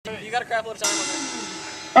got a crap load of time on this.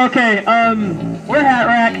 Okay, we're hat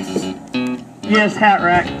rack. Yes, hat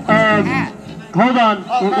rack. Hold on,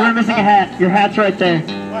 we're missing a hat. Your hat's right there.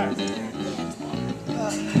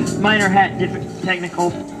 Minor hat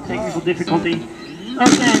technical difficulty.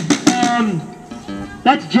 Okay,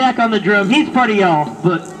 that's Jack on the drum. He's part of y'all,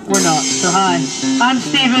 but we're not. So hi, I'm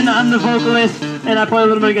Steven. I'm the vocalist, and I play a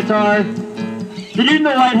little bit of guitar. The dude in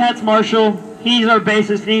the white hat's Marshall. He's our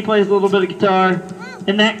bassist, and he plays a little bit of guitar.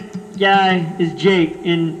 And that guy is Jake,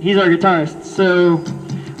 and he's our guitarist. So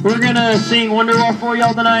we're gonna sing Wonderwall for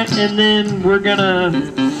y'all tonight, and then we're gonna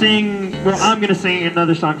sing. Well, I'm gonna sing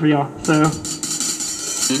another song for y'all. So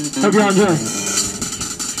hope y'all enjoy.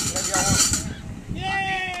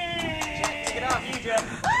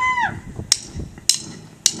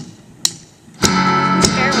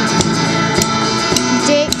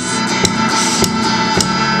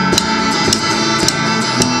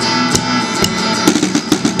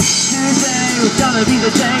 It's gonna be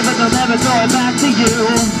the same, but they'll never throw it back to you.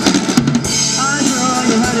 I'm sure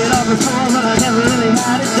you heard it all before, but I never really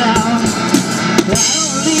had it down. I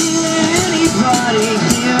don't believe anybody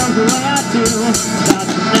feels the way I do about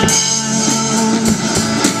you now.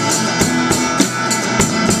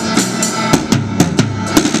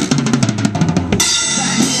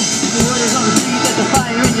 The word is on the street that the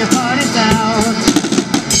fire in your heart is out.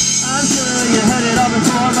 I'm sure you heard it all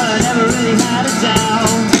before, but I never really had it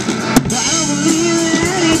down.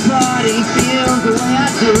 Anybody feels the way I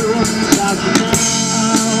do about you now.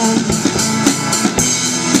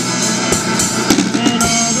 And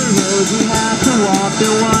all the roads we have to walk,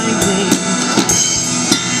 they're winding.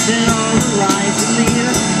 And all the lights that lead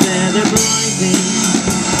us there, they're blinding.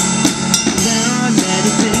 There are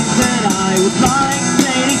many things that I would like to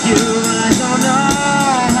say to you, but I don't know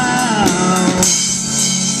how.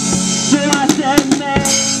 So I said maybe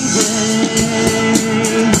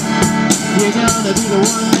you're gonna be the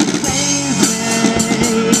one that saves me.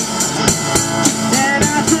 And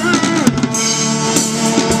after all,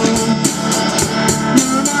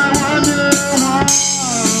 you're my Wonderwall.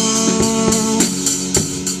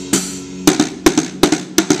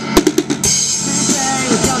 Today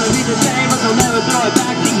is gonna be the same, but they'll never throw it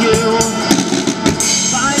back to you.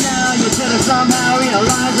 By now you should have somehow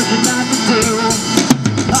realized what you're not to do.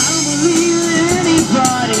 I don't believe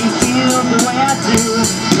anybody feels the way I do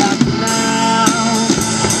about you now.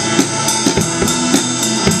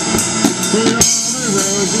 And all the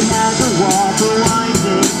roads we had to walk were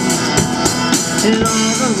winding, and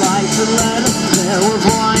all the lights that led us there were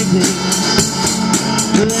blinding.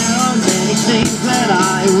 There are many things that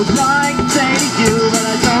I would like to say to you, but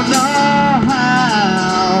I don't know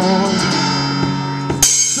how.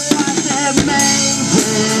 So I said maybe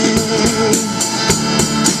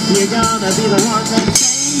you're gonna be the one that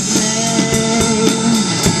saves me.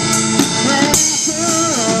 And after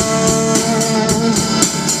all,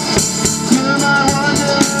 you're my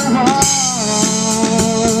Wonderwall.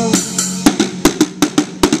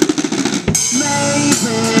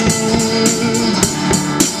 Maybe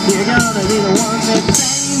you're gonna be the one that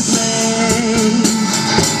saves me.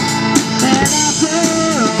 And after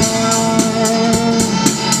all,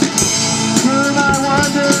 you're my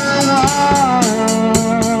Wonderwall.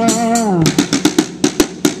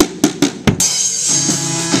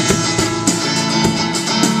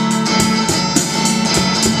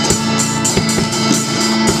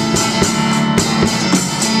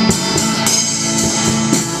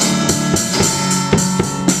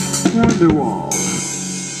 Wonderwall.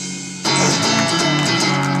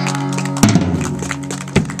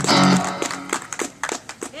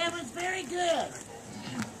 It was very good.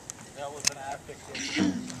 That was an epic.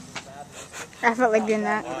 I felt like doing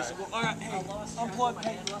that. Alright, hey, unplug.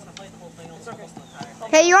 Hey,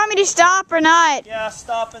 Hey, you want me to stop or not? yeah,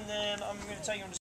 stop, and then I'm going to tell you when to